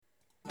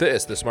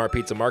This is the Smart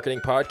Pizza Marketing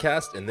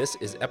Podcast, and this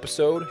is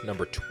episode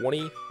number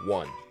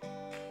 21.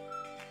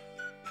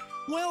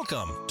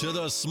 Welcome to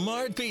the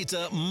Smart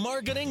Pizza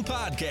Marketing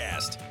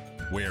Podcast,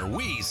 where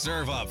we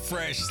serve up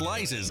fresh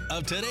slices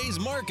of today's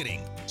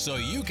marketing so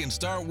you can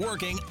start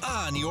working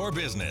on your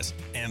business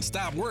and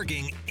stop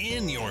working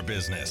in your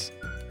business.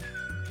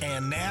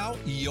 And now,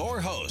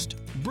 your host,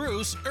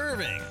 Bruce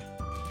Irving.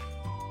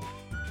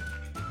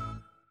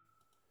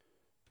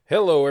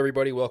 Hello,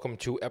 everybody. Welcome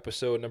to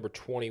episode number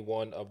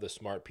 21 of the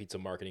Smart Pizza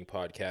Marketing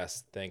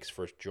Podcast. Thanks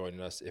for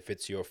joining us. If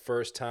it's your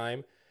first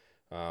time,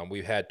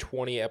 we've had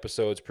 20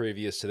 episodes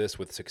previous to this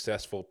with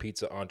successful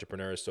pizza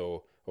entrepreneurs,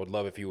 so I would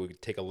love if you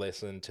would take a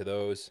listen to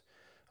those.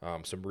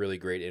 Some really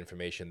great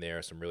information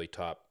there, some really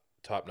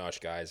top-notch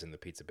guys in the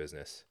pizza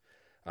business.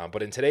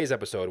 But in today's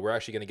episode, we're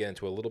actually going to get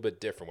into a little bit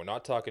different. We're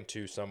not talking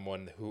to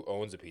someone who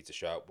owns a pizza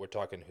shop. We're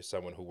talking to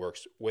someone who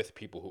works with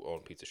people who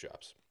own pizza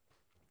shops.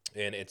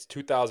 And it's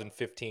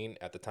 2015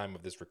 at the time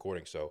of this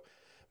recording, so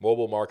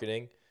mobile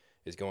marketing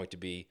is going to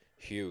be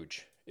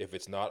huge. If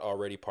it's not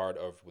already part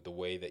of the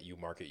way that you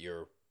market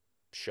your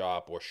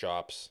shop or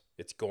shops,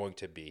 it's going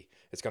to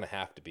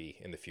have to be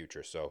in the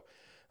future. So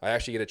I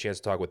actually get a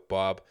chance to talk with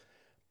Bob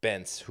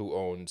Bentz, who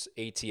owns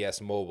ATS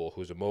Mobile,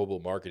 who's a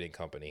mobile marketing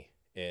company.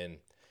 And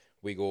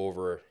we go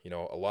over,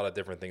 a lot of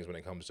different things when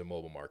it comes to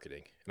mobile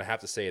marketing. And I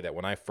have to say that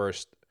when I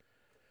first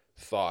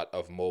thought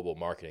of mobile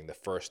marketing, the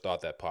first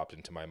thought that popped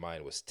into my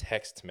mind was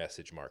text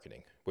message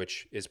marketing,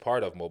 which is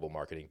part of mobile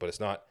marketing, but it's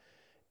not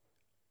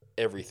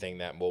everything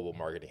that mobile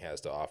marketing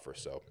has to offer.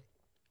 So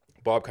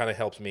Bob kind of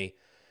helps me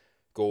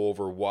go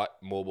over what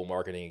mobile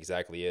marketing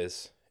exactly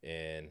is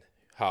and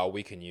how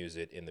we can use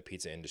it in the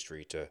pizza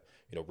industry to,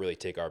 really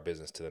take our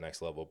business to the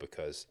next level,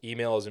 because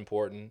email is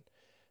important.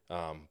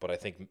 But I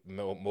think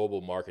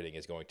mobile marketing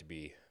is going to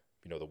be,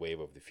 the wave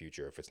of the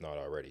future if it's not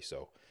already.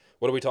 So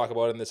what do we talk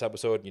about in this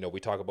episode? We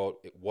talk about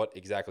what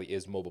exactly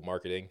is mobile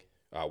marketing,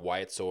 why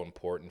it's so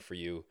important for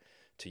you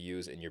to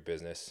use in your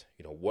business.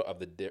 What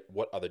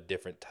are the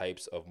different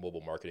types of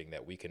mobile marketing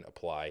that we can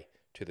apply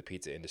to the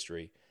pizza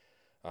industry?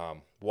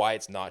 Why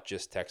it's not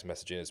just text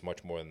messaging, it's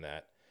much more than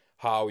that.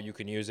 How you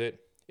can use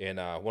it. And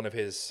one of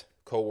his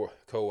coworkers,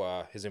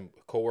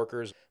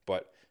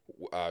 but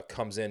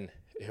comes in.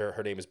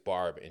 Her name is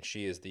Barb, and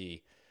she is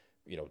the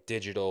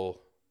digital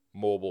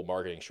mobile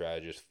marketing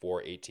strategist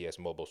for ATS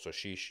Mobile. So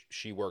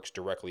she works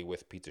directly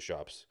with pizza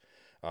shops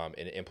and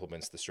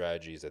implements the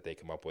strategies that they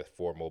come up with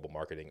for mobile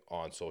marketing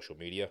on social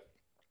media.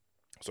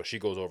 So she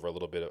goes over a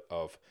little bit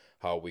of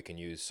how we can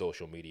use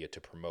social media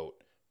to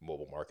promote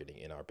mobile marketing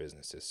in our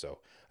businesses. So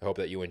I hope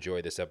that you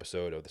enjoy this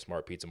episode of the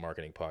Smart Pizza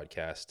Marketing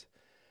Podcast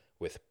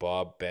with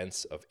Bob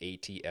Bentz of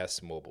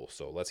ATS Mobile.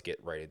 So let's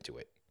get right into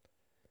it.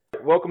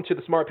 Welcome to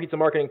the Smart Pizza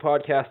Marketing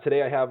Podcast.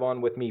 Today I have on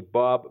with me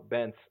Bob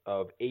Bentz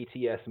of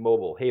ATS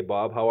Mobile. Hey,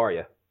 Bob, how are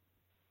you?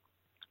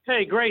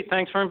 Hey, great.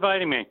 Thanks for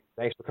inviting me.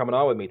 Thanks for coming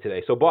on with me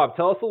today. So, Bob,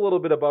 tell us a little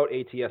bit about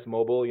ATS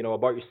Mobile,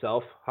 about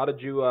yourself. How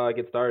did you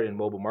get started in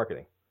mobile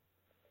marketing?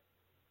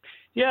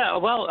 Yeah,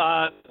 well,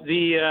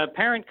 the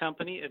parent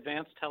company,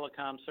 Advanced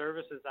Telecom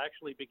Services,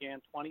 actually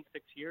began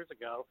 26 years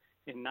ago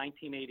in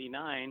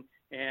 1989,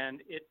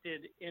 and it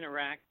did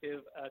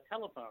interactive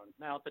telephone.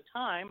 Now, at the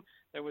time,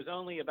 there was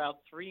only about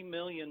 3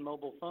 million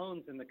mobile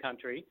phones in the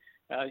country,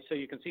 so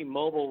you can see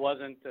mobile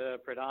wasn't a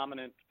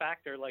predominant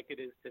factor like it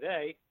is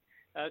today.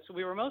 So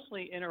we were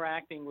mostly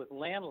interacting with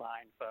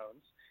landline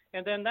phones.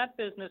 And then that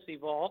business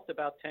evolved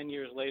about 10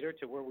 years later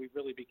to where we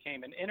really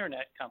became an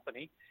internet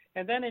company.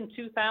 And then in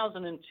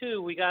 2002,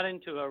 we got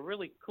into a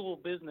really cool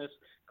business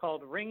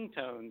called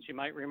ringtones. You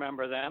might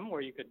remember them,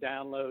 where you could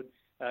download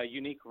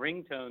unique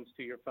ringtones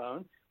to your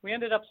phone. We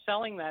ended up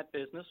selling that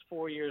business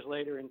 4 years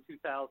later in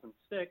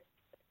 2006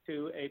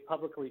 to a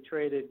publicly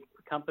traded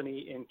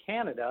company in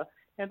Canada.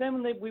 And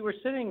then we were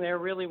sitting there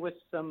really with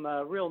some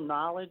real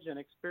knowledge and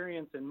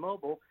experience in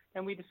mobile,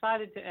 and we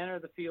decided to enter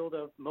the field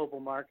of mobile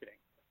marketing.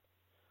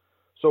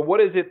 So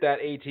what is it that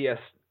ATS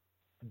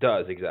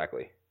does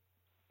exactly?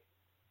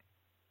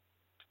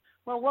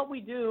 Well, what we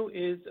do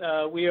is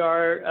we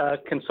are a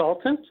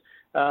consultant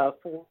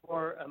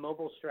for a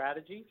mobile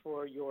strategy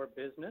for your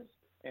business,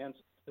 and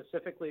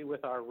specifically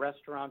with our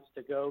Restaurants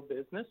to Go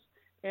business.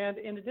 And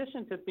in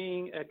addition to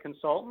being a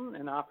consultant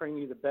and offering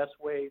you the best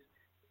ways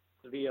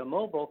via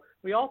mobile,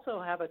 we also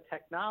have a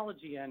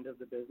technology end of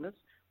the business.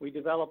 We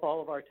develop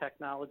all of our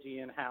technology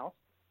in-house.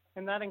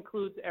 And that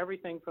includes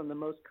everything from the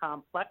most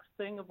complex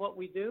thing of what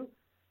we do,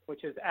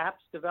 which is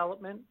apps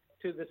development,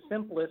 to the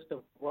simplest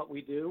of what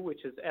we do,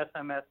 which is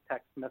SMS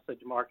text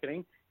message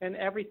marketing, and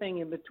everything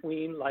in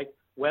between, like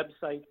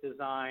website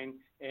design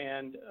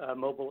and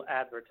mobile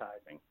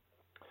advertising.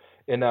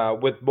 And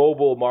with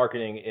mobile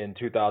marketing in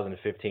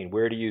 2015,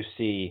 where do you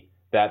see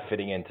that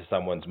fitting into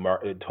someone's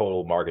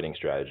total marketing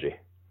strategy?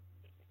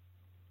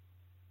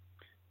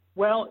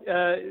 Well,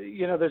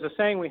 there's a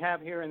saying we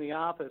have here in the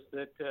office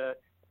that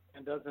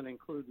and doesn't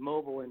include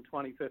mobile in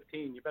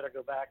 2015. You better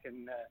go back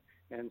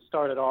and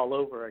start it all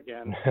over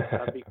again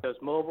because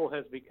mobile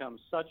has become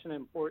such an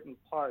important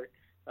part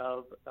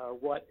of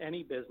what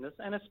any business,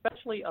 and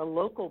especially a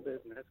local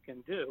business,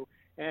 can do.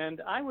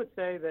 And I would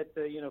say that,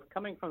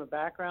 coming from the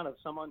background of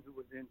someone who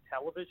was in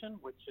television,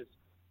 which is,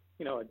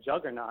 a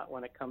juggernaut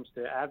when it comes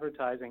to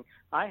advertising,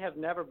 I have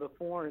never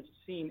before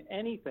seen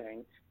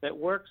anything that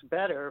works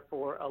better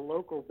for a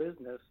local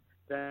business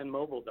than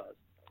mobile does.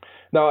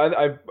 Now,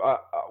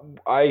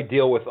 I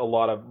deal with a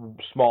lot of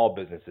small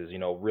businesses,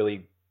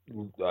 really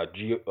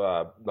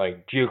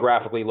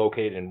geographically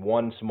located in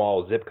one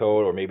small zip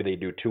code, or maybe they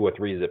do 2 or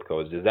 3 zip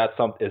codes.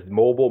 Is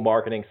mobile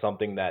marketing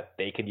something that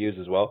they could use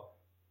as well?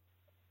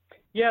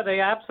 Yeah, they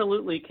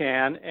absolutely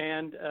can.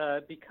 And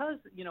because,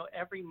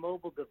 every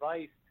mobile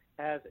device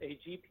has a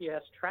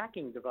GPS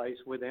tracking device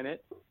within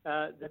it,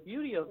 the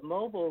beauty of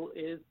mobile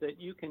is that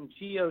you can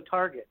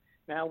geo-target.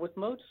 Now, with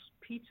most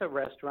pizza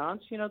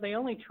restaurants, they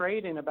only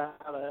trade in about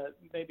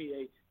maybe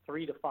a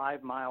 3 to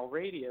 5 mile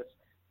radius.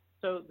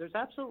 So there's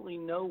absolutely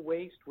no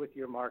waste with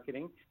your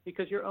marketing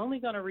because you're only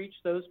going to reach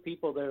those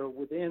people that are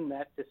within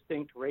that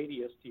distinct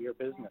radius to your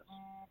business.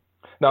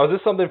 Now, is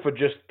this something for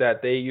just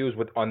that they use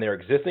on their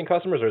existing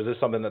customers, or is this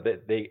something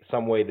that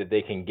some way that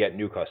they can get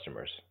new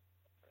customers?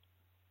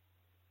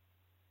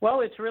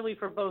 Well, it's really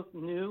for both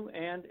new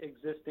and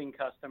existing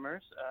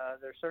customers.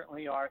 There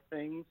certainly are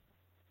things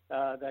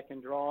that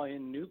can draw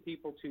in new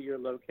people to your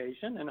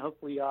location and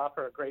hopefully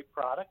offer a great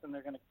product, and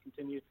they're going to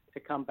continue to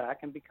come back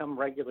and become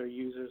regular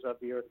users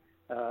of your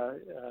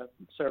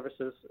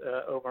services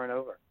over and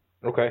over.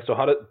 Okay, so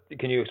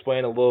can you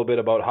explain a little bit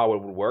about how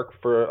it would work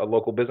for a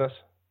local business?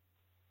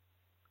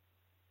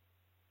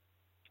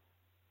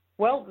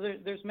 Well,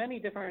 there's many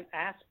different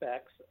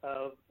aspects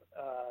of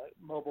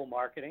mobile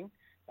marketing.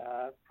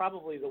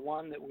 Probably the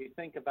one that we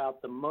think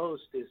about the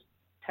most is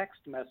text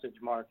message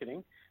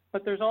marketing,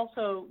 but there's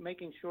also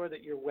making sure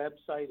that your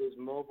website is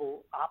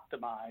mobile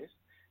optimized.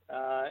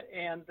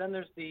 And then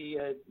there's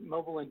the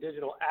mobile and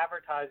digital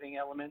advertising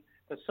element,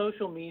 the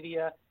social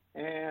media,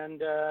 and,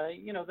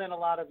 then a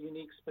lot of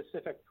unique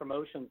specific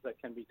promotions that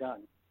can be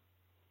done.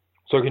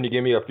 So can you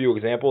give me a few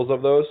examples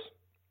of those?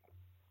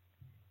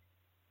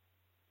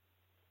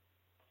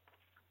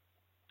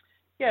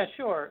 Yeah,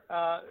 sure.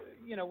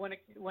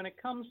 When it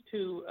comes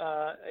to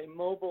a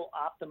mobile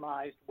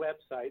optimized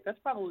website, that's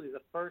probably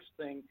the first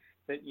thing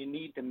that you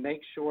need to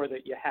make sure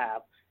that you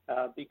have,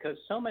 because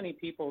so many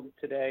people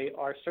today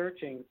are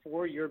searching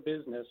for your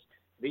business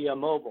via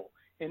mobile.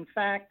 In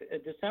fact,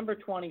 December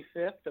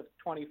 25th of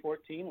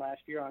 2014,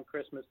 last year on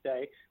Christmas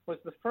Day, was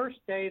the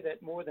first day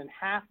that more than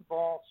half of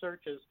all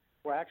searches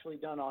were actually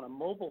done on a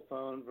mobile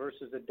phone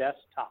versus a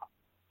desktop.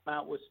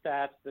 Out with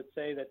stats that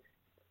say that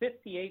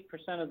 58%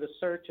 of the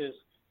searches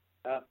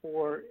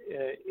for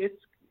its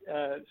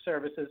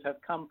services have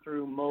come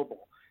through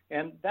mobile.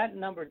 And that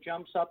number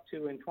jumps up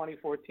to, in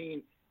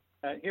 2014,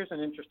 here's an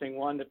interesting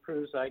one that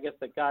proves, I guess,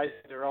 that guys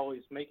are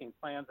always making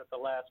plans at the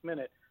last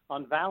minute.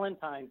 On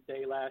Valentine's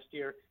Day last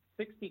year,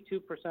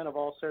 62% of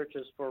all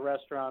searches for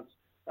restaurants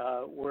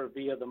were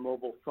via the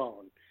mobile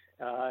phone.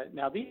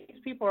 Now, these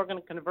people are going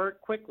to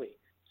convert quickly.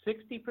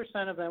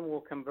 60% of them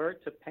will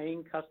convert to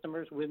paying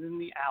customers within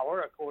the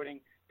hour, according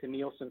to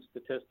Nielsen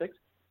statistics.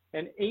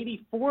 And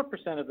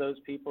 84% of those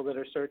people that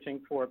are searching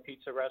for a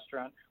pizza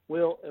restaurant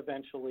will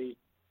eventually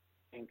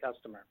be a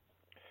customer.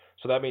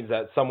 So that means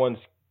that someone's,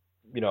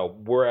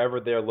 wherever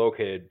they're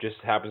located, just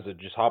happens to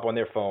just hop on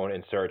their phone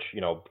and search,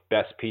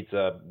 best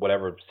pizza,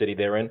 whatever city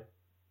they're in?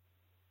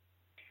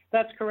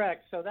 That's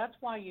correct. So that's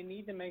why you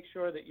need to make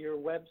sure that your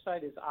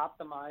website is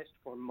optimized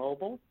for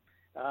mobile.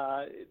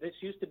 This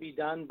used to be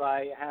done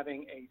by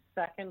having a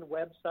second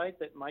website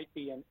that might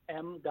be an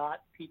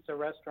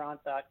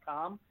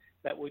m.pizzarestaurant.com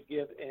that would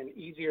give an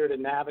easier to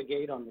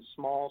navigate on the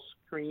small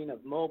screen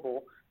of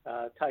mobile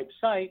type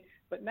site.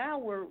 But now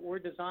we're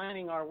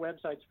designing our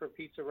websites for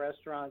pizza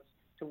restaurants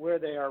to where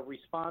they are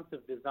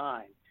responsive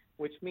design,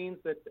 which means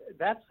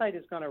that site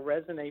is going to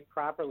resonate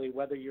properly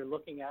whether you're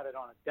looking at it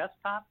on a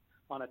desktop,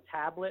 on a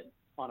tablet,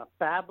 on a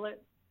phablet,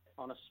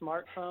 on a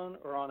smartphone,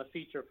 or on a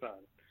feature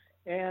phone.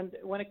 And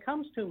when it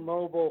comes to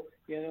mobile,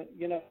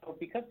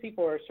 because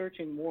people are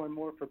searching more and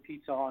more for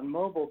pizza on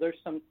mobile,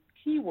 there's some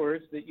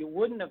keywords that you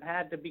wouldn't have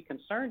had to be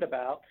concerned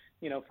about,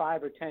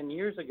 5 or 10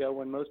 years ago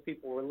when most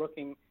people were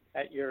looking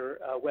at your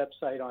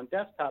website on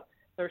desktop.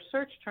 There are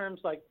search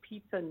terms like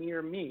pizza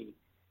near me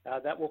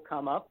that will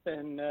come up,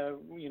 and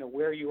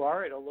where you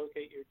are, it'll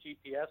locate your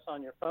GPS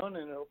on your phone,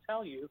 and it'll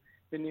tell you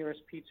the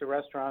nearest pizza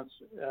restaurants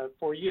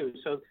for you.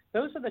 So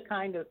those are the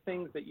kind of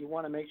things that you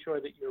want to make sure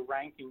that you're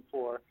ranking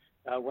for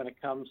when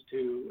it comes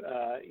to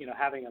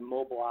having a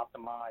mobile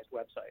optimized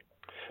website.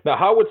 Now,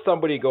 how would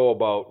somebody go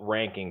about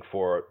ranking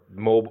for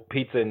mobile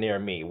pizza near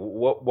me?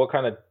 What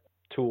kind of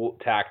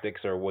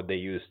tactics or would they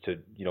use to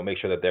make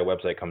sure that their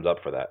website comes up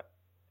for that?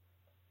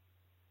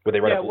 Would they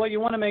well,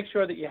 you want to make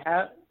sure that you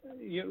have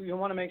you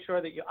want to make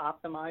sure that you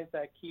optimize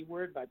that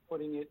keyword by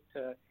putting it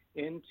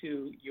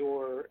into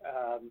your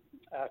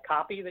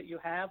copy that you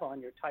have on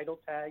your title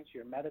tags,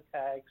 your meta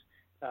tags,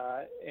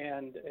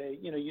 and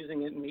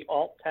using it in the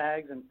alt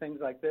tags and things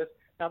like this.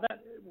 Now,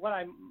 that what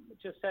I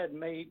just said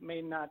may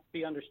not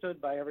be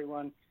understood by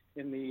everyone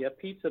in the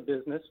pizza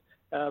business,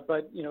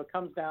 but it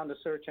comes down to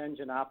search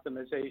engine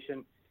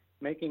optimization,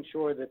 making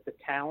sure that the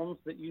towns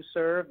that you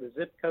serve, the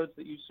zip codes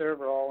that you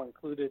serve, are all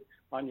included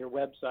on your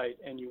website,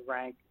 and you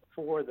rank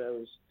for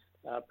those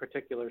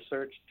particular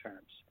search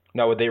terms.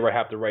 Now, would they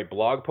have to write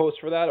blog posts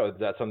for that, or is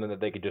that something that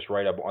they could just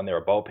write up on their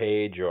About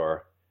page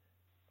or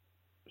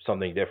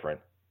something different?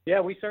 Yeah,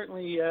 we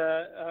certainly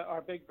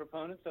are big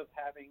proponents of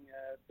having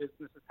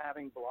businesses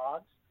having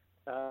blogs.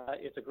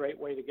 It's a great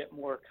way to get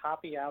more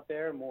copy out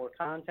there, more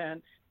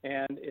content,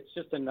 and it's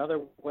just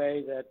another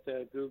way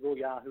that Google,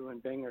 Yahoo,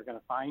 and Bing are going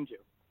to find you.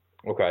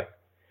 Okay.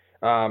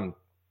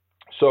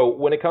 So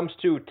when it comes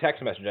to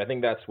text messaging, I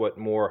think that's what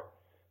more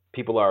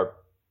people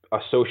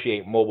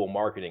associate mobile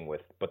marketing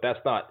with, but that's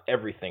not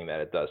everything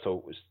that it does.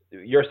 So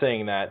you're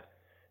saying that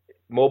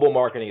mobile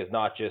marketing is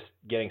not just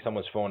getting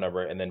someone's phone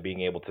number and then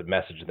being able to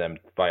message them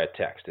via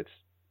text. It's,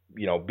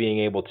 being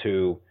able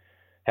to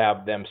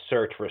have them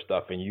search for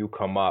stuff and you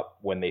come up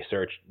when they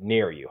search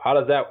near you. How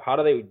does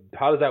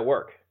that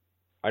work?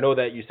 I know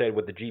that you said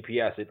with the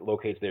GPS, it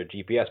locates their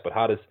GPS, but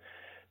how does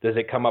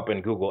it come up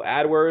in Google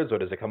AdWords, or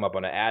does it come up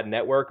on an ad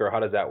network, or how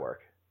does that work?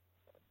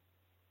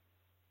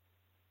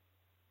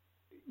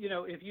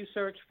 If you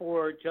search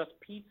for just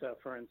pizza,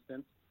 for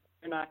instance,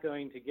 you're not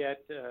going to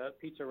get a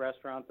pizza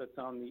restaurant that's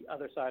on the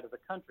other side of the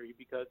country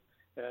because,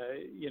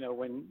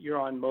 when you're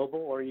on mobile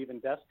or even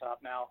desktop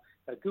now,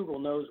 Google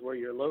knows where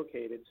you're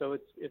located. So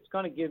it's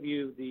going to give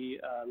you the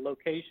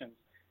locations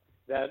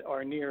that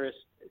are nearest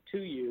to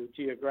you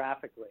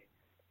geographically.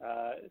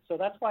 So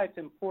that's why it's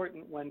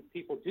important when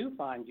people do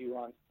find you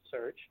on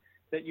search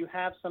that you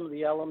have some of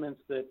the elements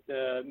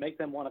that make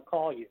them want to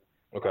call you.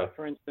 Okay.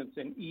 For instance,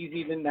 an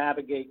easy to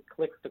navigate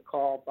click to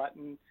call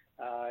button.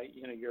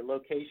 Your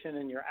location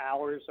and your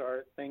hours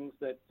are things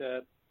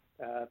that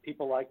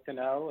people like to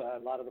know.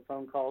 A lot of the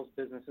phone calls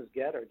businesses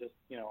get are just,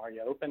 are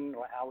you open,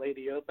 or how late are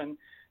you open?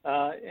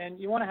 And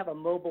you want to have a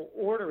mobile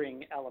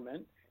ordering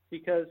element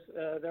because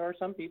there are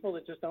some people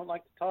that just don't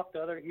like to talk to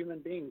other human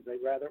beings.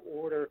 They'd rather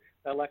order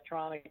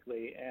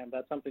electronically, and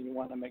that's something you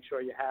want to make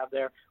sure you have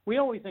there. We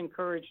always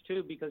encourage,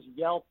 too, because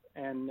Yelp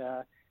and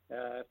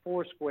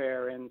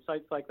Foursquare and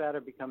sites like that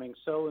are becoming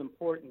so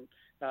important.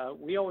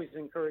 We always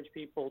encourage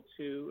people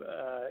to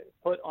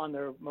put on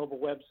their mobile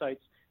websites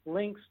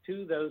links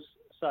to those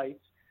sites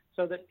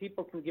so that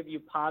people can give you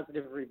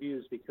positive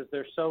reviews because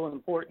they're so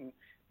important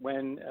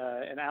when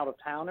an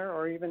out-of-towner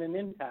or even an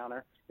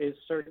in-towner is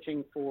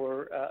searching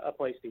for a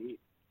place to eat.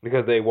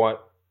 Because they want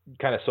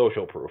kind of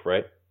social proof,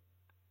 right?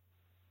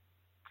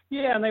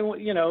 Yeah, and they,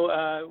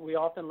 we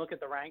often look at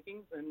the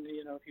rankings, and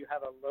if you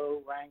have a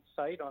low-ranked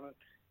site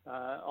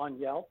on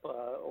Yelp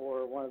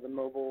or one of the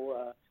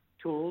mobile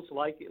tools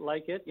like it,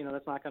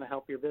 that's not going to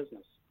help your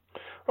business.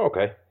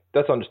 Okay,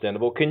 that's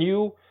understandable.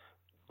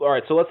 All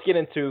right, so let's get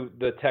into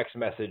the text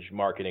message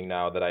marketing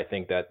now that I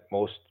think that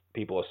most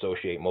people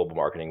associate mobile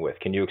marketing with.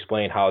 Can you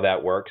explain how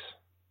that works?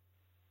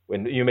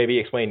 When you maybe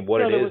explain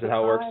what it is and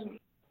how it works?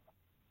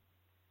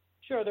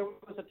 Sure, there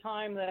was a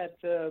time that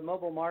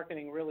mobile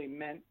marketing really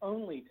meant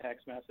only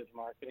text message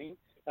marketing,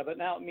 but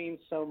now it means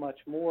so much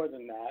more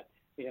than that.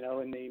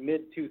 In the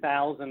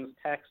mid-2000s,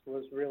 text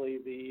was really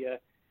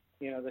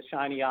the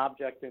shiny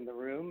object in the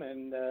room,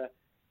 and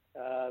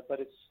but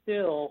it's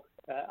still,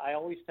 I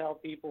always tell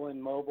people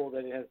in mobile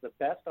that it has the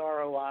best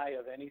ROI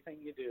of anything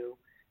you do.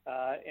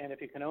 And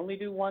if you can only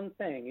do one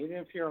thing, even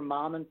if you're a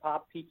mom and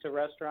pop pizza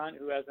restaurant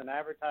who has an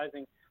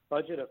advertising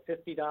budget of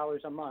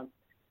 $50 a month,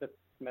 that's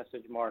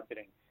message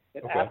marketing.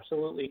 It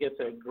absolutely gets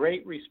a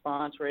great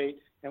response rate.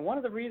 And one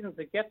of the reasons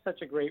it gets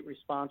such a great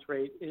response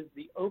rate is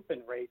the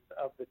open rates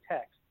of the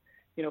text.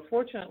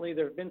 Fortunately,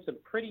 there have been some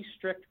pretty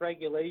strict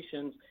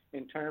regulations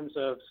in terms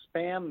of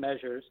spam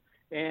measures,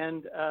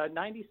 and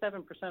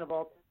 97% of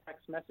all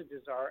text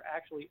messages are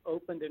actually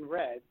opened and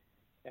read,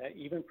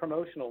 even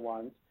promotional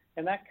ones,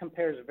 and that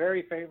compares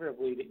very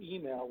favorably to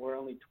email, where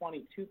only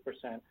 22%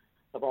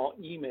 of all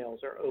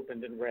emails are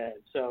opened and read.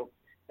 So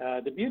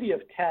the beauty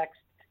of text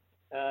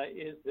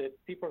is that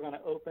people are going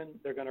to open,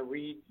 they're going to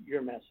read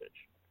your message.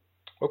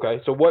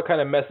 Okay, so what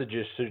kind of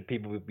messages should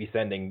people be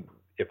sending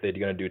if they're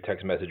going to do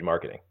text message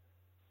marketing?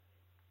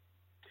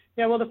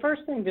 Yeah, well, the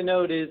first thing to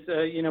note is,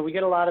 we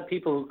get a lot of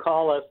people who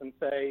call us and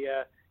say,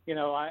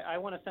 I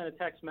want to send a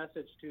text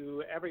message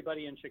to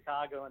everybody in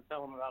Chicago and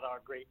tell them about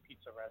our great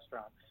pizza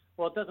restaurant.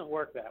 Well, it doesn't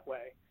work that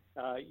way.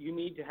 You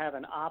need to have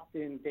an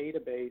opt-in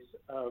database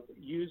of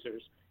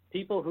users,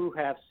 people who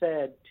have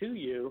said to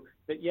you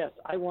that, yes,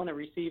 I want to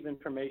receive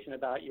information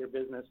about your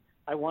business.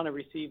 I want to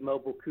receive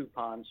mobile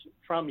coupons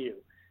from you.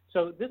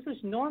 So this is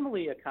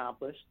normally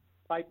accomplished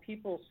by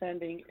people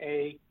sending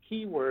a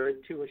keyword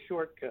to a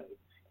short code.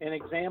 An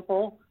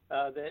example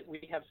that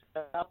we have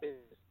set up is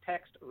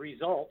text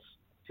results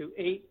to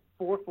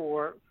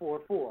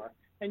 84444,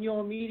 and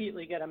you'll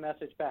immediately get a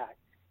message back.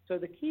 So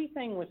the key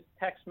thing with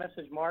text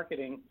message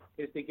marketing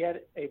is to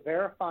get a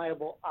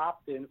verifiable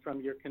opt-in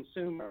from your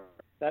consumer.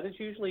 That is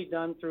usually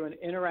done through an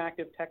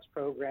interactive text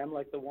program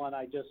like the one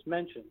I just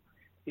mentioned.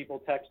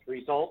 People text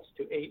results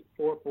to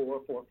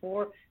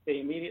 84444. They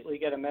immediately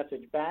get a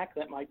message back.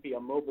 That might be a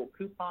mobile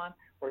coupon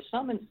or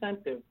some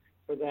incentive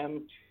for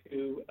them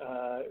to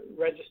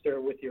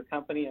register with your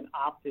company and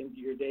opt into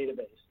your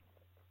database.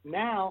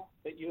 Now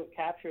that you have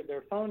captured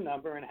their phone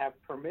number and have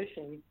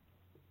permission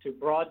to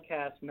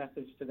broadcast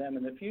message to them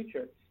in the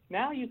future,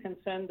 now you can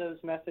send those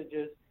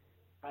messages,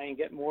 try and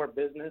get more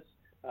business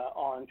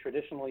on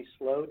traditionally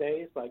slow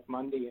days like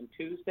Monday and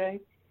Tuesday.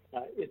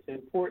 It's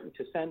important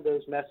to send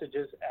those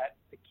messages at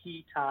the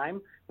key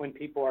time when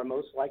people are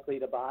most likely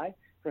to buy.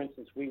 For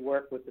instance, we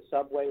work with the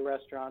Subway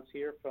restaurants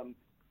here from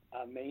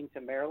Maine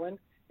to Maryland,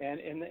 and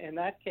in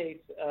that case,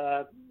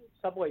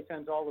 Subway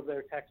sends all of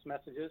their text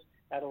messages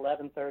at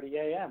 11:30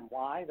 a.m.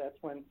 Why? That's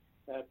when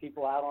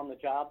people out on the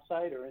job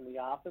site or in the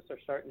office are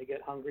starting to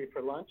get hungry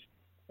for lunch,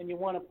 and you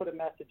want to put a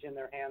message in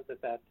their hands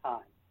at that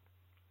time.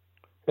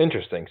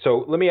 Interesting.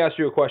 So let me ask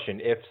you a question.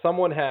 If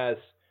someone has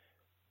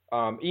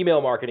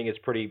email marketing is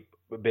pretty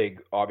big.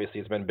 Obviously,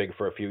 it's been big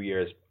for a few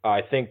years.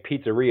 I think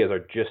pizzerias are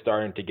just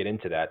starting to get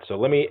into that. So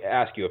let me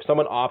ask you, if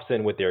someone opts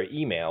in with their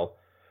email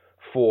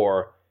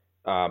for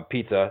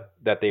pizza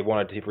that they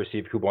wanted to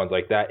receive coupons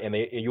like that, and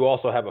you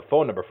also have a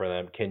phone number for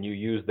them, can you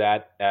use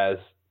that as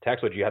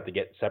text, or do you have to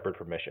get separate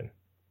permission?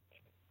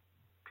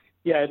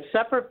 Yeah, it's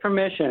separate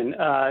permission.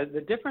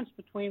 The difference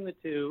between the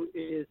two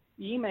is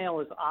email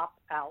is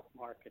opt-out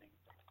marketing,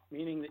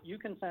 meaning that you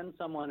can send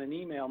someone an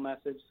email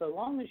message so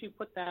long as you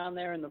put down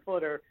there in the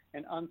footer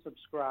an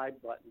unsubscribe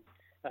button.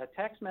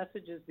 Text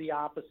message is the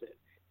opposite.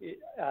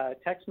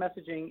 Text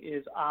messaging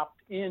is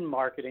opt-in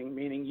marketing,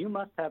 meaning you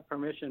must have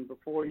permission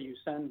before you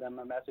send them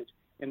a message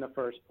in the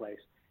first place.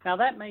 Now,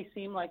 that may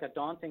seem like a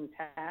daunting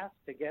task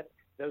to get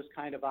those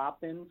kind of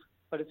opt-ins,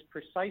 but it's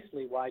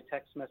precisely why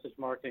text message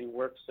marketing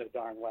works so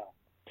darn well.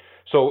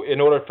 So in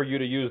order for you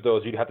to use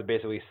those, you'd have to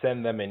basically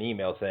send them an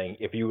email saying,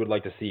 if you would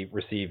like to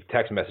receive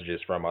text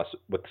messages from us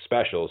with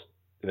specials,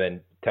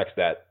 then text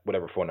that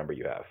whatever phone number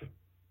you have.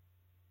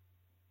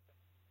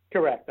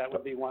 Correct. That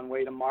would be one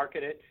way to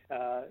market it.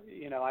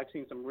 I've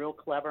seen some real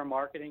clever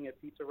marketing at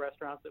pizza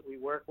restaurants that we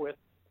work with.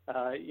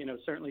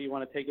 Certainly you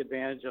want to take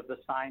advantage of the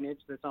signage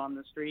that's on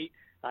the street.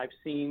 I've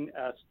seen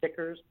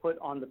stickers put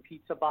on the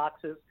pizza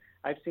boxes.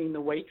 I've seen the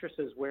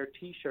waitresses wear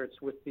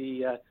T-shirts with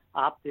the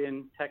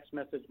opt-in text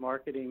message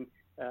marketing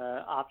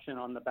option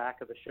on the back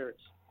of the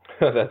shirts.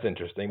 That's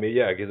interesting. But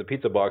yeah, because a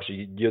pizza box,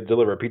 you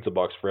deliver a pizza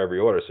box for every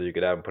order, so you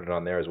could have them put it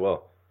on there as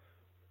well.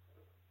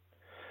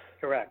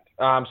 Correct.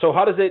 So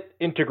how does it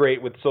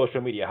integrate with social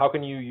media? How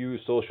can you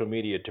use social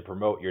media to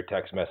promote your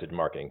text message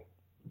marketing?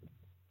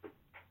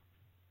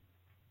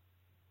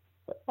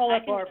 I'll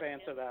let Barb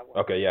answer that one.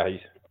 Okay, yeah.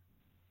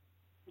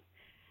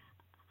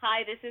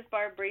 Hi, this is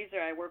Barb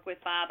Breezer. I work with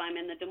Bob. I'm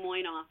in the Des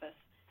Moines office.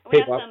 We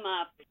have Bob. some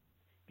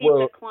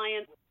pizza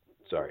clients,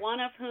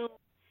 one of whom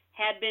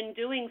had been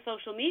doing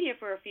social media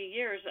for a few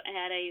years,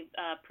 had a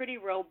pretty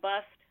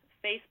robust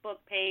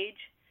Facebook page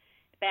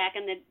back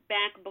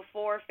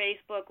before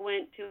Facebook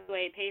went to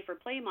a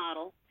pay-for-play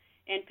model.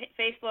 And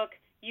Facebook,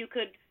 you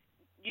could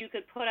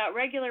put out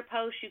regular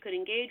posts, you could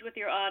engage with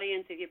your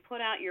audience. If you put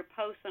out your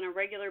posts on a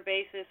regular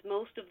basis,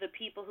 most of the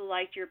people who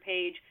liked your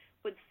page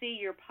would see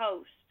your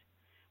post.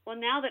 Well,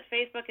 now that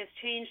Facebook has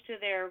changed to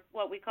their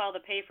what we call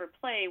the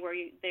pay-for-play, where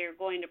they're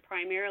going to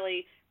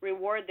primarily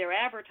reward their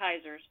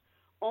advertisers,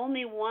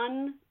 only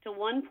 1 to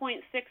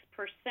 1.6%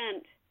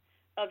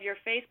 of your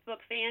Facebook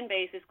fan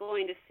base is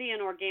going to see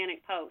an organic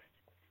post.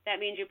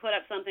 That means you put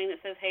up something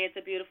that says, hey, it's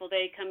a beautiful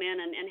day, come in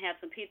and have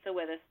some pizza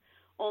with us.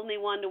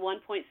 Only 1 to 1.6%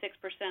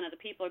 of the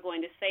people are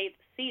going to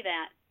see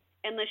that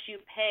unless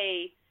you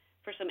pay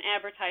for some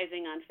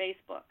advertising on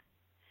Facebook.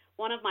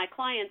 One of my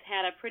clients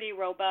had a pretty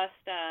robust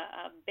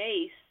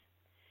base.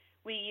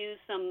 We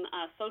used some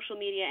social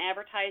media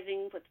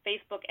advertising with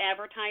Facebook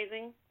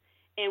advertising,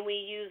 and we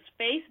used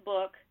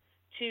Facebook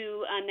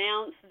to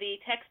announce the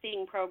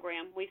texting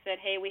program. We said,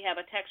 hey, we have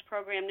a text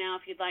program now.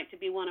 If you'd like to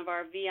be one of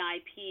our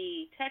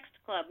VIP text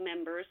club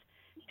members,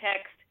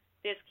 text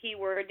this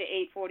keyword to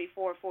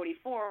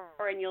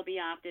 84444, and you'll be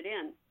opted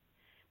in.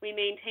 We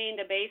maintained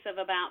a base of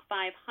about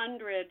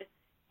 500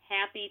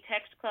 happy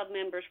text club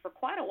members for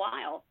quite a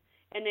while,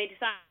 and they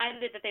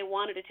decided that they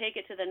wanted to take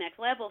it to the next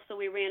level, so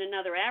we ran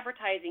another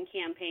advertising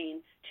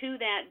campaign to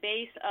that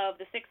base of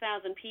the 6,000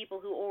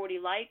 people who already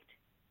liked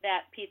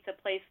that Pizza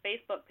Place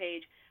Facebook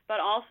page, but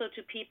also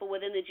to people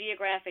within the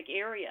geographic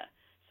area.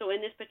 So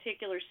in this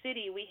particular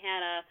city, we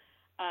had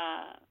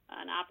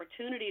an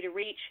opportunity to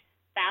reach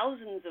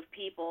thousands of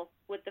people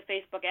with the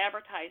Facebook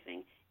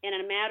advertising, and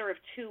in a matter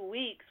of 2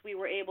 weeks, we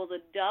were able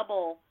to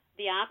double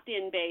the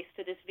opt-in base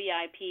to this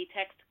VIP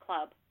text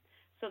club.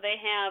 So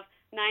they have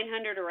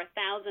 900 or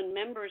 1,000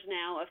 members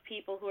now of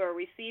people who are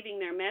receiving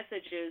their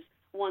messages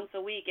once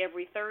a week,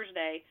 every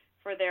Thursday,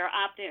 for their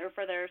opt-in or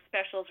for their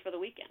specials for the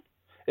weekend.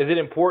 Is it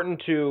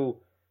important to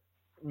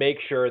make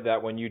sure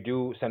that when you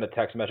do send a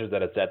text message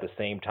that it's at the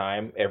same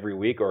time every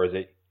week, or is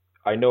it?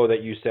 I know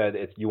that you said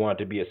you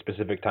want it to be a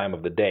specific time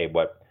of the day,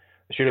 but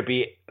should it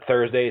be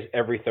Thursdays,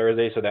 every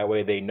Thursday, so that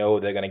way they know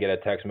they're going to get a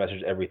text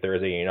message every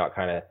Thursday and you're not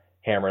kind of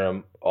hammering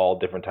them all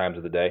different times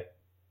of the day?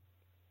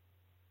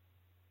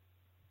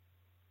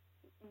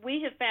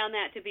 We have found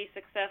that to be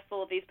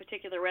successful at these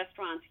particular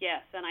restaurants,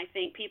 yes, and I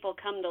think people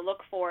come to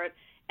look for it.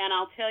 And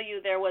I'll tell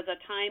you, there was a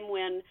time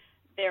when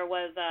there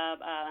was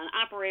an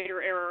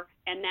operator error,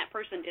 and that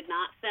person did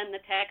not send the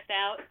text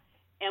out,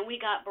 and we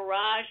got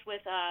barraged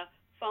with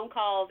phone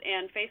calls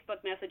and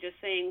Facebook messages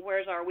saying,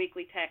 "Where's our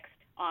weekly text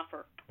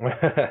offer?"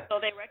 So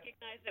they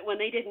recognized it when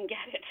they didn't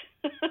get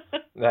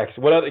it. Next,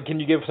 what other, can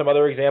you give some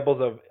other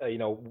examples of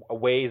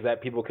ways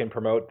that people can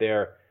promote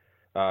their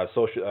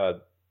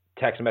social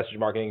text message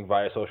marketing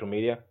via social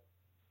media?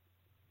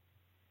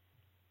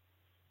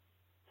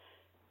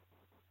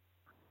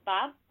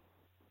 Bob?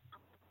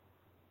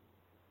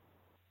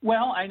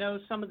 Well, I know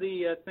some of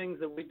the things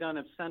that we've done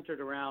have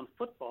centered around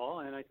football,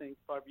 and I think,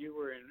 Barb, you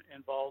were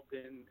involved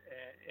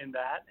in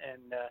that,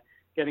 and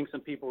getting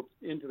some people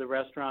into the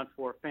restaurant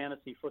for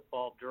fantasy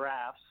football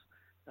drafts,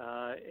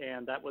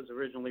 and that was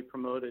originally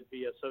promoted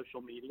via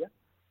social media.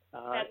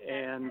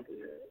 I'm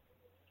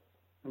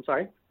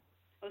sorry?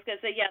 I was going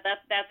to say, yeah,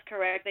 that's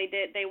correct.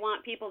 They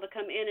want people to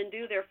come in and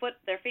do their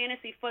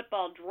fantasy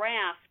football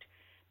draft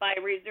by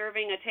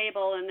reserving a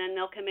table, and then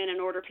they'll come in and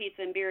order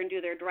pizza and beer and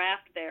do their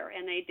draft there.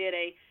 And they did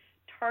a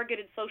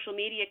targeted social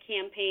media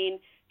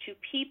campaign to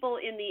people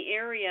in the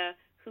area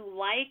who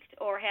liked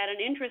or had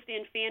an interest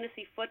in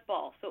fantasy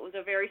football. So it was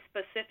a very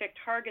specific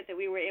target that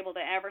we were able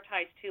to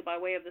advertise to by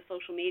way of the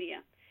social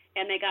media.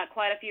 And they got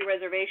quite a few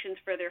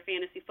reservations for their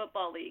fantasy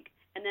football league.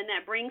 And then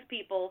that brings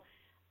people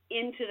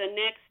into the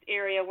next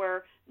area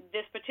where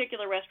this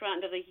particular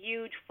restaurant does a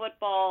huge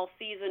football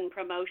season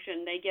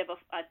promotion. They give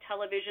a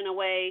television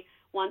away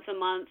once a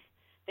month.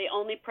 They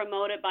only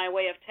promote it by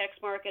way of text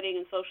marketing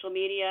and social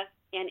media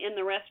and in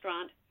the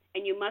restaurant,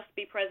 and you must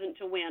be present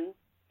to win.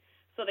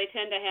 So they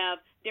tend to have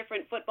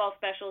different football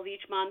specials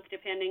each month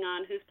depending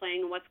on who's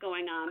playing and what's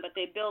going on, but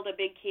they build a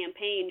big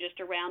campaign just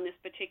around this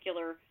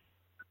particular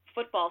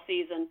football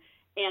season,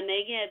 and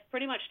they get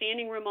pretty much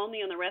standing room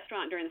only in the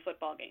restaurant during the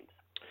football games.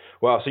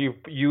 Wow, so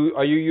you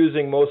are you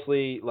using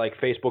mostly like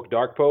Facebook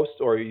dark posts,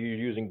 or are you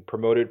using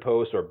promoted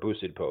posts or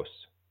boosted posts?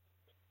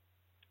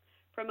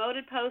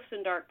 Promoted posts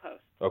and dark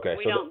posts. Okay,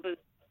 we don't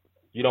boost.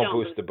 You don't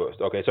boost the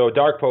boost. Okay, so a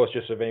dark post,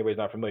 just if anybody's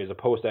not familiar, is a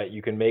post that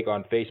you can make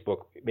on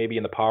Facebook, maybe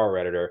in the Power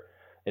Editor,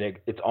 and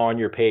it's on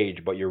your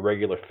page, but your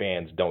regular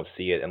fans don't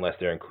see it unless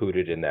they're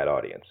included in that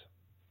audience.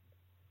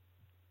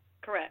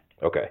 Correct.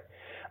 Okay.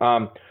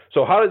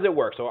 So how does it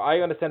work? So I'm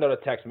going to send out a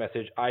text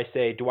message. I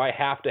say, do I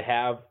have to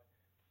have,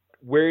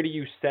 where do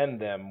you send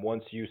them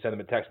once you send them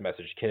a text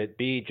message? Can it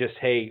be just,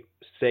 hey,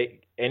 say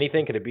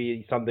anything? Can it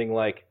be something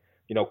like,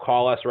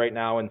 call us right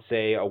now and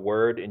say a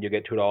word and you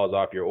get $2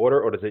 off your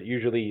order? Or does it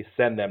usually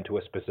send them to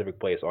a specific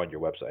place on your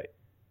website?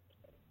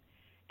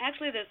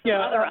 Actually, there's some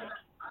other...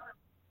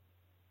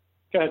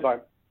 Go ahead,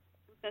 Barb.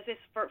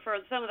 For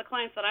some of the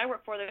clients that I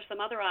work for, there's some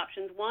other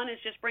options. One is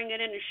just bring it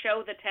in and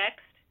show the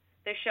text.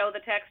 They show the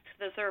text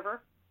to the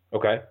server.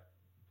 Okay.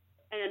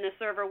 And then the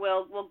server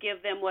will give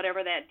them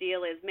whatever that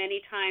deal is.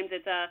 Many times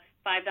it's a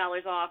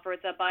 $5 off, or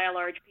it's a buy a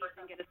large piece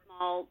and get a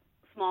small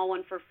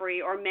one for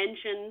free, or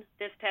mention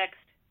this text.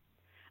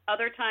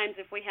 Other times,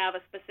 if we have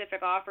a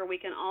specific offer, we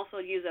can also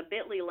use a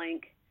Bitly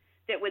link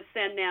that would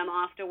send them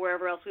off to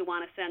wherever else we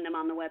want to send them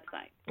on the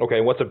website. Okay,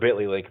 what's a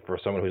Bitly link for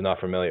someone who's not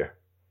familiar?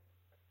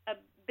 A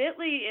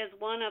Bitly is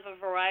one of a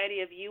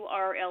variety of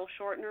URL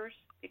shorteners,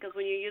 because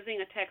when you're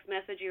using a text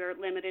message, you're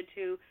limited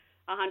to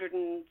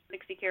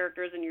 160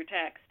 characters in your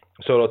text.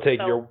 So it'll take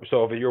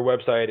if your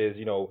website is,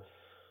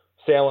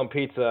 Salem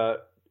Pizza,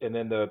 and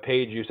then the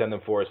page you send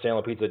them for is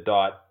Salem Pizza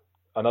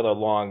another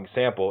long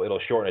sample, it'll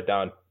shorten it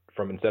down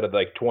from, instead of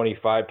like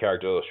 25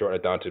 characters, it'll shorten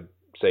it down to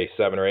say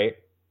 7 or 8.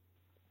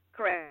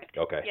 Correct.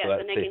 Okay. Yes,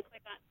 and they can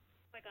click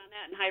on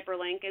that and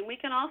hyperlink. And we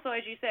can also,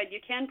 as you said, you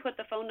can put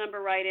the phone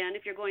number right in.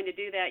 If you're going to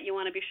do that, you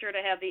want to be sure to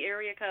have the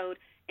area code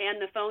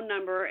and the phone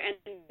number, and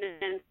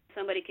then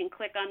somebody can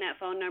click on that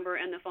phone number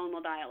and the phone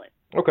will dial it.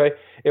 Okay.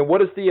 And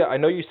what is the, I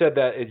know you said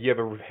that you have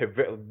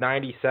a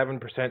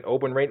 97%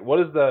 open rate. What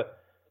is the,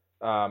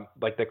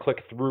 the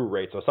click-through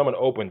rate? So if someone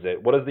opens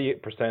it, what is the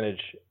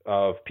percentage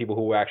of people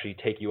who actually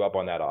take you up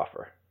on that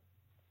offer?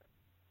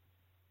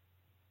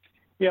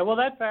 Yeah, well,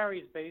 that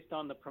varies based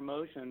on the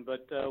promotion,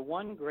 but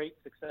one great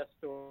success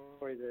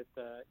story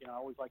that I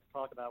always like to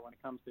talk about when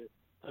it comes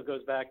to,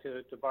 goes back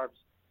to Barb's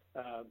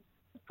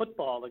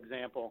football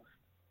example,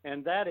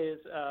 and that is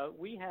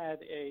we had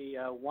a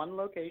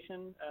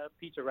one-location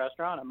pizza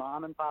restaurant, a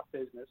mom-and-pop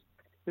business,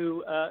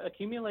 who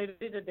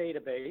accumulated a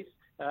database,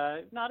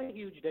 not a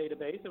huge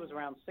database. It was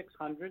around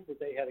 600 that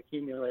they had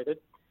accumulated.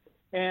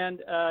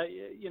 And,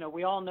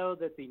 we all know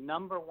that the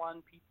number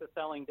one pizza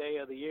selling day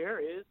of the year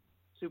is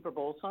Super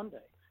Bowl Sunday.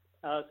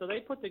 So they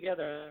put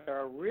together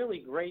a really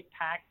great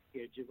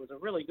package. It was a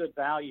really good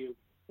value,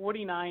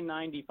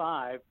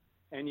 $49.95,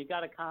 and you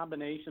got a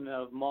combination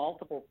of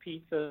multiple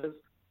pizzas,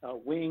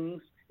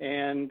 wings,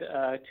 and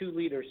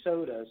 2-liter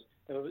sodas.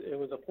 It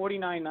was a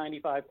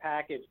 $49.95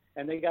 package,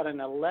 and they got an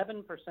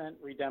 11%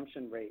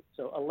 redemption rate.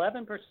 So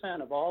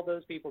 11% of all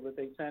those people that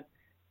they sent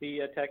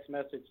the text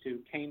message to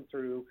came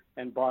through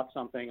and bought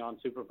something on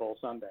Super Bowl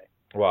Sunday.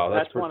 Wow,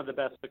 that's one of the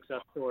best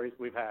success stories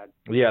we've had.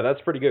 Yeah,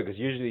 that's pretty good because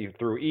usually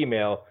through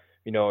email,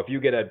 if you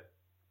get a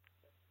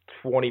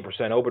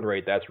 20% open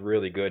rate, that's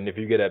really good, and if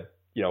you get a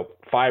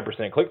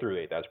 5% click-through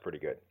rate, that's pretty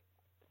good.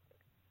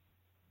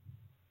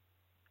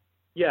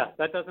 Yeah,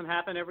 that doesn't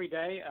happen every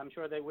day. I'm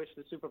sure they wish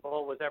the Super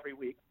Bowl was every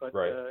week, but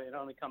right. It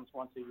only comes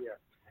once a year.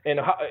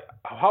 And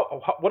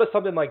what does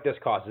something like this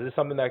cost? Is this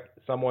something that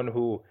someone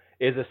who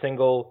is a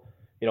single,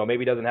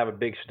 maybe doesn't have a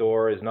big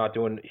store, is not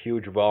doing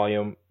huge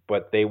volume,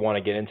 but they want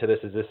to get into this?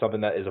 Is this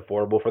something that is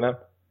affordable for them?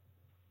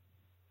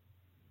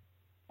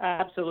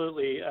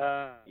 Absolutely.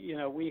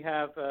 We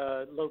have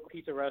local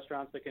pizza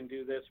restaurants that can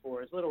do this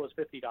for as little as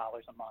 $50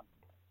 a month.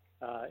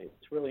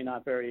 It's really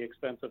not very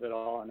expensive at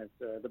all, and it's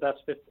the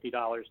best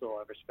 $50 they'll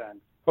ever spend.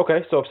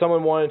 Okay, so if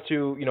someone wanted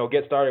to,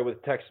 get started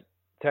with text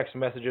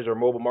messages or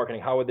mobile marketing,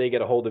 how would they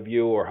get a hold of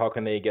you, or how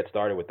can they get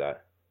started with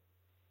that?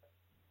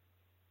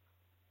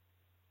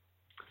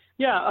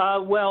 Yeah,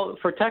 well,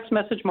 for text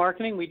message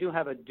marketing, we do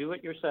have a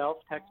do-it-yourself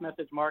text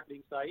message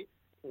marketing site,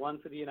 one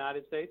for the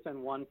United States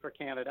and one for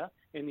Canada.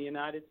 In the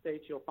United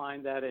States, you'll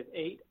find that at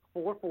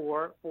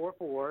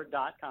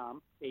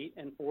 84444.com, 8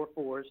 and 4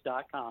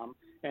 4s.com,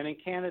 and in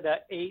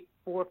Canada,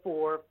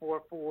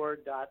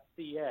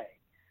 84444.ca.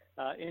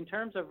 In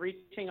terms of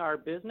reaching our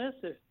business,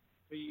 if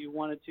you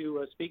wanted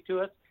to speak to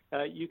us,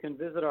 you can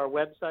visit our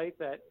website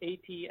at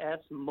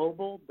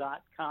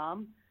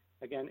atsmobile.com.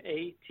 Again,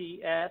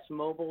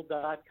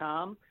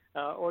 atsmobile.com,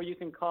 or you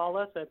can call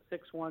us at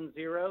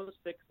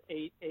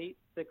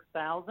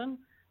 610-688-6000.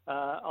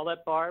 I'll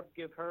let Barb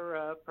give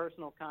her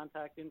personal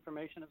contact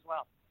information as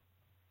well.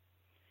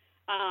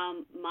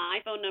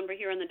 My phone number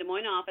here in the Des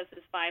Moines office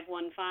is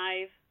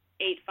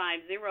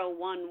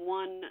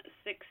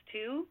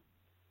 515-850-1162,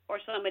 or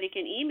somebody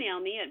can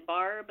email me at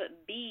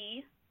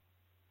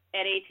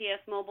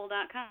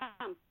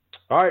barb@atsmobile.com.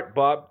 All right,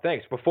 Bob,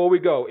 thanks. Before we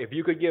go, if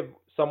you could give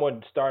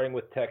someone starting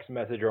with text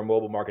message or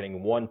mobile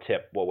marketing one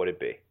tip, what would it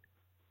be?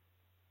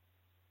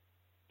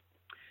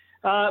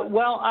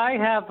 Well, I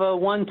have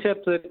one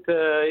tip that,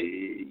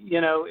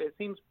 it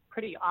seems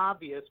pretty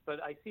obvious,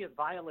 but I see it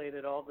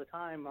violated all the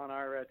time on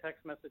our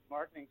text message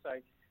marketing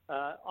site.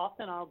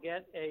 Often I'll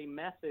get a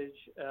message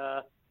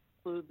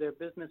include their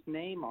business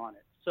name on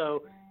it.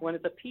 So when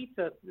it's a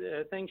pizza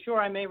thing, sure,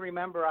 I may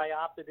remember I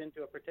opted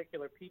into a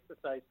particular pizza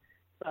site,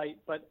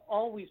 but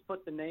always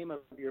put the name of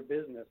your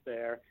business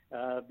there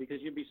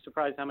because you'd be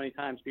surprised how many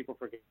times people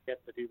forget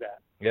to do that.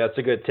 Yeah, that's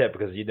a good tip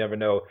because you never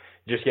know.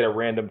 You just get a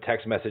random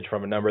text message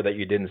from a number that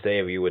you didn't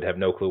save. You would have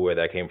no clue where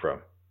that came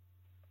from.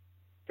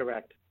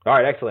 Correct. All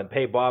right, excellent.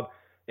 Hey, Bob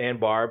and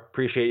Barb,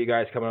 appreciate you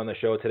guys coming on the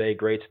show today.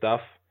 Great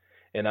stuff.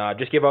 And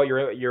just give out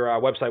your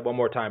website one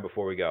more time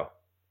before we go.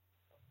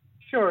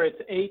 Sure,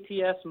 it's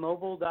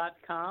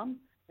atsmobile.com.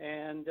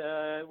 And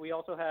we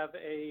also have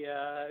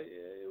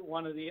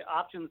one of the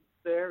options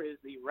there is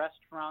the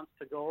Restaurants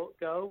to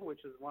Go,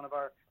 which is one of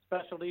our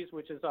specialties,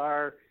 which is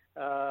our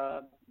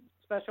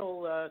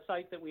special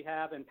site that we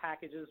have and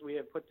packages we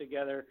have put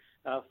together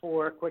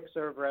for quick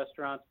serve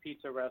restaurants,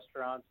 pizza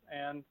restaurants,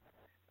 and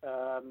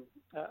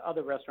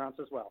other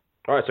restaurants as well.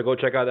 All right, so go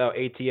check out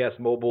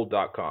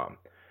atsmobile.com.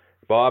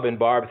 Bob and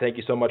Barb, thank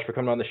you so much for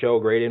coming on the show.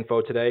 Great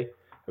info today.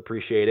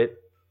 Appreciate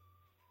it.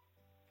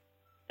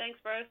 Thanks,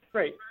 Bruce.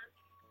 Great.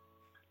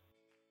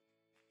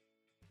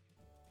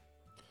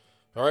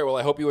 All right, well,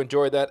 I hope you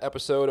enjoyed that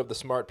episode of the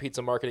Smart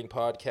Pizza Marketing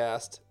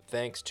Podcast.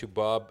 Thanks to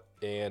Bob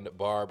and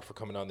Barb for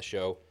coming on the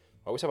show.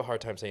 I always have a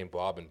hard time saying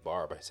Bob and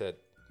Barb. I said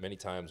many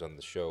times on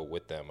the show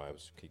with them. I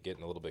was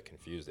getting a little bit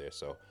confused there,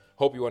 so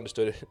hope you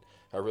understood it.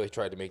 I really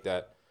tried to make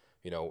that,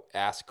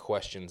 ask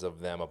questions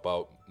of them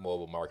about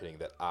mobile marketing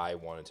that I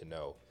wanted to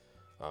know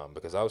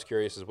because I was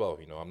curious as well.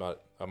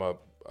 I'm a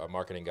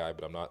marketing guy,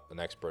 but I'm not an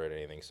expert at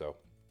anything, so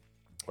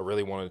I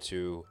really wanted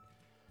to,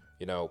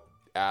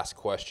 ask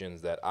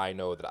questions that I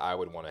know that I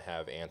would want to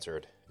have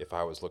answered if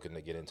I was looking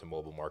to get into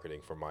mobile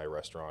marketing for my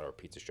restaurant or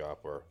pizza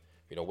shop or,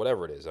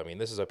 whatever it is. I mean,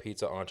 this is a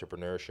pizza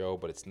entrepreneur show,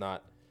 but it's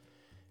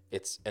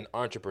an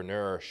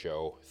entrepreneur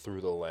show through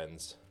the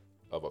lens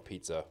of a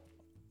pizza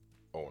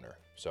owner.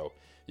 So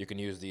you can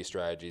use these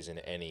strategies in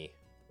any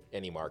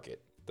market.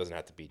 It doesn't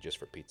have to be just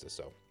for pizza.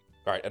 So,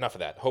 all right, enough of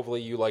that.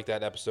 Hopefully you like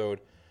that episode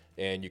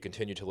and you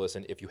continue to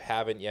listen. If you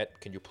haven't yet,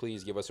 can you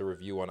please give us a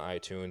review on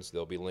iTunes?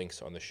 There'll be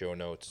links on the show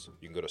notes.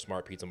 You can go to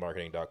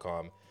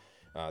smartpizzamarketing.com.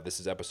 This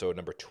is episode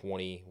number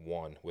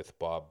 21 with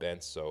Bob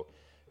Bentz. So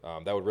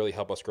that would really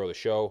help us grow the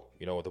show.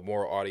 The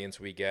more audience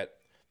we get,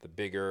 the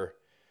bigger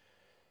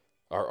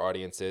our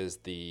audience is,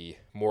 the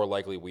more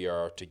likely we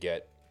are to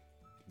get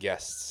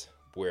guests.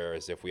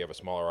 Whereas if we have a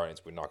smaller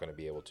audience, we're not going to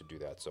be able to do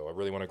that. So I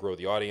really want to grow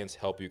the audience,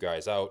 help you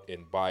guys out.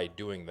 And by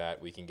doing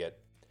that, we can get,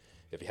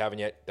 if you haven't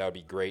yet, that would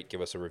be great.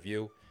 Give us a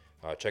review.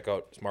 Check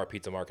out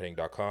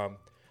smartpizzamarketing.com.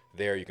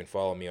 There you can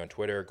follow me on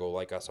Twitter. Go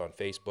like us on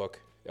Facebook.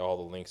 All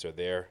the links are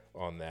there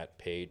on that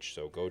page.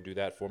 So go do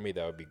that for me.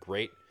 That would be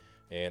great.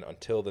 And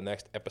until the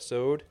next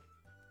episode,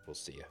 we'll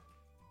see you.